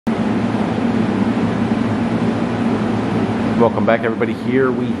Welcome back, everybody.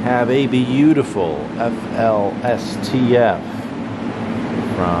 Here we have a beautiful FLSTF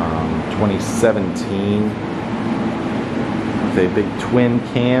from 2017 with a big twin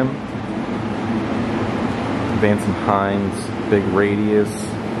cam, Vance and Hines, big radius,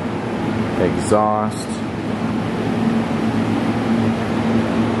 exhaust,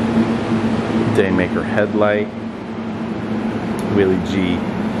 Daymaker headlight, Wheelie G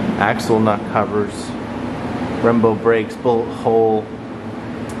axle nut covers, Brembo brakes, bullet hole,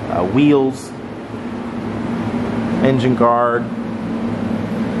 wheels, engine guard,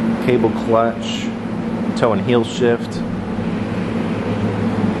 cable clutch, toe and heel shift,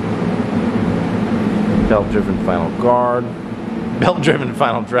 belt driven final guard, belt driven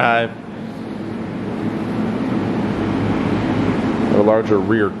final drive, a larger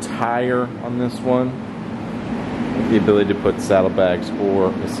rear tire on this one, the ability to put saddlebags or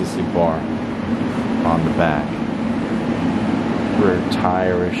a sissy bar on the back. Rear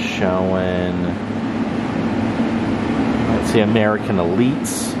tire is showing. Let's see, American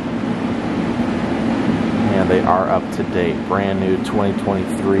Elites. And they are up to date. Brand new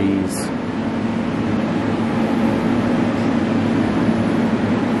 2023s.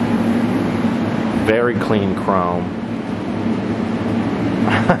 Very clean chrome.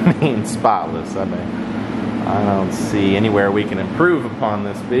 I mean, spotless. I don't see anywhere we can improve upon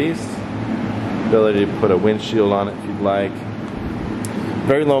this beast. Ability to put a windshield on it if you'd like.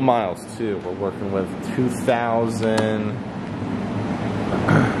 Very low miles too. We're working with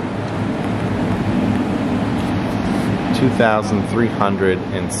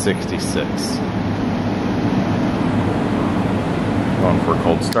 2,366. Going for a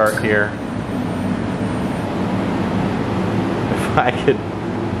cold start here. If I could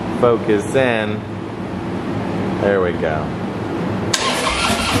focus in, there we go.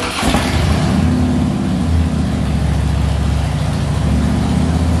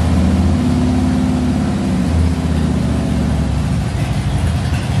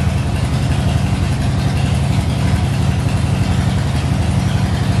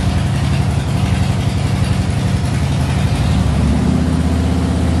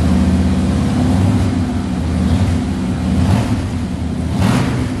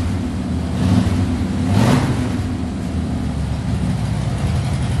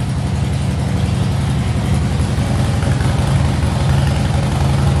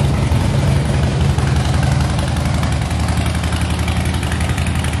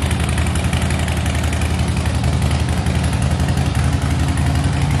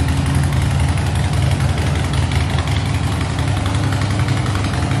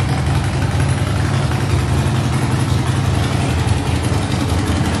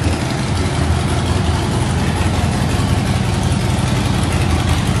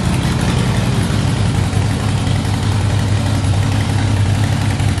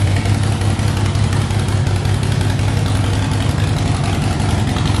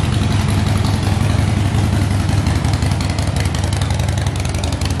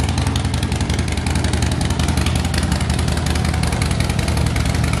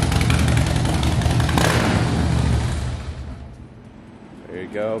 There you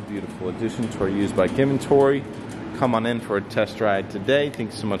go, beautiful addition to our used bike inventory. Come on in for a test ride today.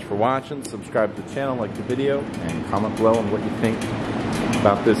 Thanks so much for watching. Subscribe to the channel, like the video, and comment below on what you think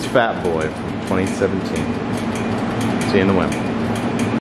about this fat boy from 2017. See you in the wind.